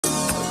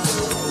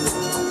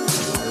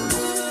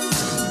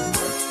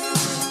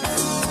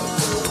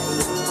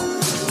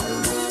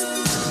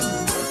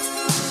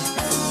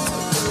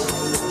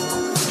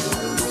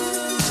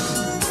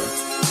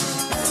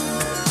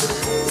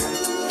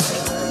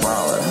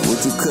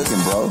what you cooking,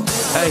 bro?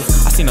 Hey,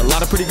 I seen a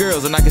lot of pretty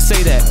girls and I can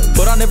say that,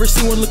 but I never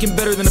seen one looking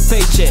better than a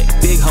paycheck.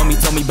 Big homie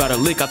told me about a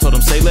lick, I told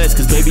him say less,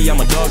 cause baby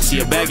I'm a dog, see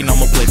a bag and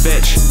I'ma play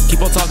fetch.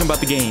 Keep on talking about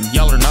the game,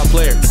 y'all are not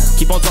players.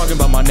 Keep on talking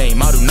about my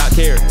name, I do not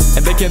care.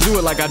 And they can't do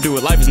it like I do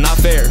it, life is not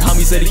fair.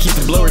 Homie said he keep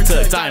the blower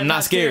tucked, I am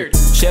not scared.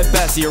 Chef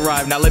Bassy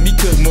arrived, now let me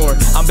cook more.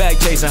 I'm back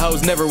chasing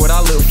hoes, never what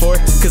I live for.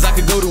 Cause I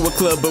could go to a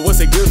club, but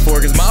what's it good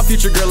for? Cause my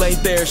future girl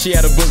ain't there, she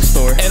at a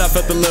bookstore. And I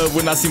felt the love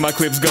when I see my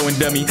clips going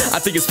dummy. I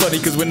think it's funny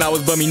cause when I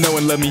was bummy, no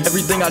one loved me.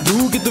 Everything I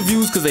do get the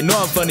views cause they know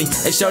I'm funny.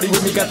 And shawty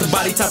with me got the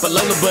body type of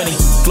Lola Bunny.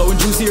 Flowing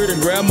juicier than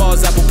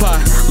grandma's apple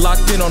pie.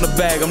 Locked in on the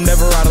bag, I'm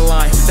never out of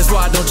line. That's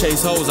why I don't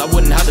chase hoes, I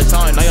wouldn't have the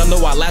time. Now y'all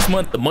know why last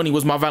month the money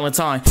was my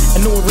Valentine.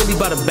 And no one really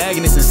bought a bag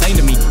and it's insane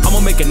to me.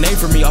 I'ma make a name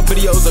for me off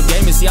videos of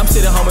gaming. See, I'm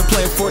sitting home and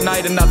playing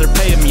Fortnite and now they're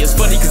paying me. It's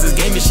funny cause this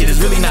gaming shit is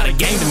really not a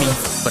game to me.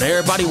 But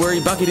everybody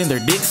worried about getting their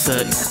dick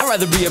sucked. I'd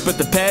rather be up at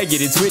the pad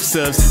getting Twitch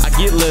subs. I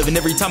get love and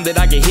every time that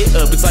I get hit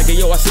up, it's like, hey,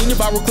 yo, I seen your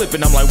viral clip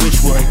and I'm like,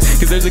 which one?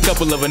 Cause there's a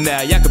couple of them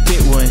now, y'all could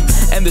pick one.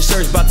 And the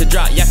shirt's about to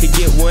drop, y'all could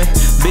get one.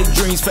 Big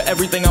dreams for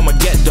everything I'ma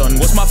get done.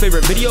 What's my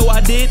favorite video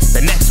I did?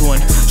 The next one.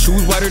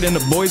 Shoes whiter than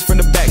the boys from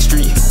the back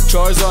street.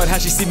 Charizard, how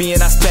she see me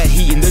and I spat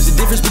heat. And there's a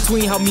difference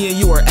between how me and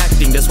you are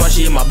acting. That's why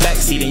she in my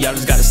backseat and y'all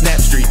just got a snap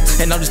streak.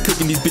 And I'm just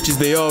cooking these bitches,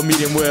 they all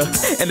meeting well.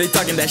 And they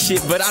talking that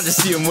shit, but I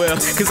just see them well.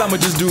 Cause I'ma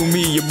just do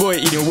me, your boy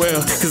eating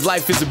well. Cause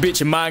life is a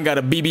bitch and mine got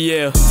a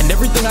BBL. And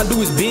everything I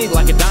do is big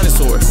like a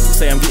dinosaur.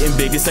 Say I'm getting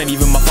big, this ain't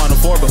even my final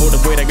form. But hold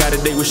up, wait, I got a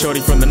date with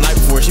shorty from the night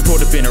before. She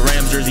pulled up in a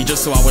Rams jersey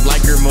just so I would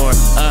like her more.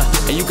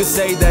 And you could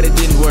say that it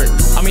didn't work.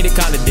 I mean it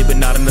kinda did, but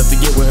not enough to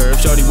get with her.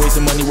 If shorty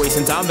wasting money,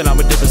 wasting time, then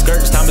I'ma dip in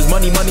skirts. Time is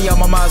money, money on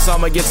my mind, so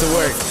I'ma get to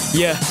work.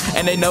 Yeah,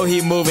 and they know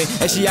he moving.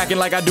 And she acting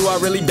like I do, I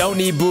really don't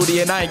need booty.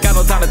 And I ain't got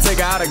no time to take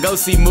her out to go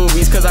see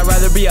movies. Cause I'd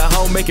rather be at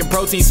home making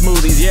protein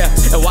smoothies, yeah.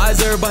 And why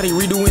is everybody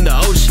redoing the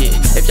old shit?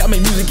 If y'all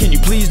make music, can you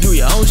please do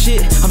your own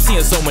shit? I'm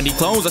seeing so many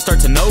clones, I start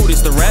to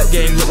notice the rap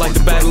game look like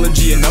the battle of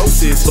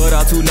Geonosis. But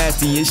I'm too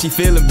nasty and she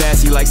feeling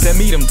bassy. Like send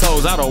me them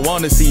toes, I don't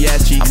wanna see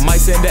ass cheeks. I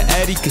might send her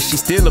Addy cause she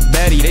still a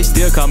baddie. They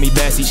still call me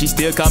Bassy, she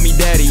still call me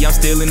daddy. I'm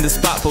still in the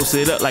spot,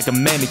 posted up like a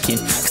mannequin.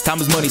 Cause time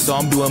is money, so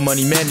I'm doing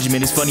money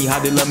management. It's funny how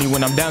they love me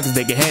when I'm down cause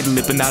they can handle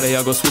it. But now they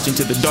all go switching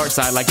to the dark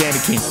side like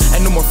Anakin.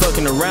 Ain't no more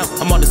fucking around,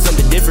 I'm onto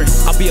something different.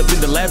 I'll be up in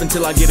the lab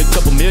until I get a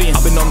couple million.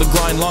 I've been on the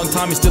grind long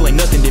time and still ain't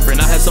nothing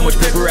different. I have so much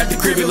paper at the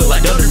crib, it look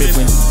like Dunder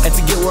Mifflin. And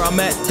to get where I'm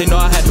at, they know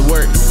I had to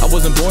work. I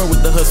wasn't born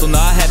with the hustle,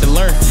 now I had to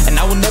learn. And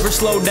I will never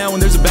slow down when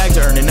there's a bag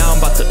to earn. And now I'm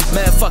about to,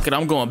 man, fuck it,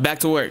 I'm going back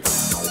to work.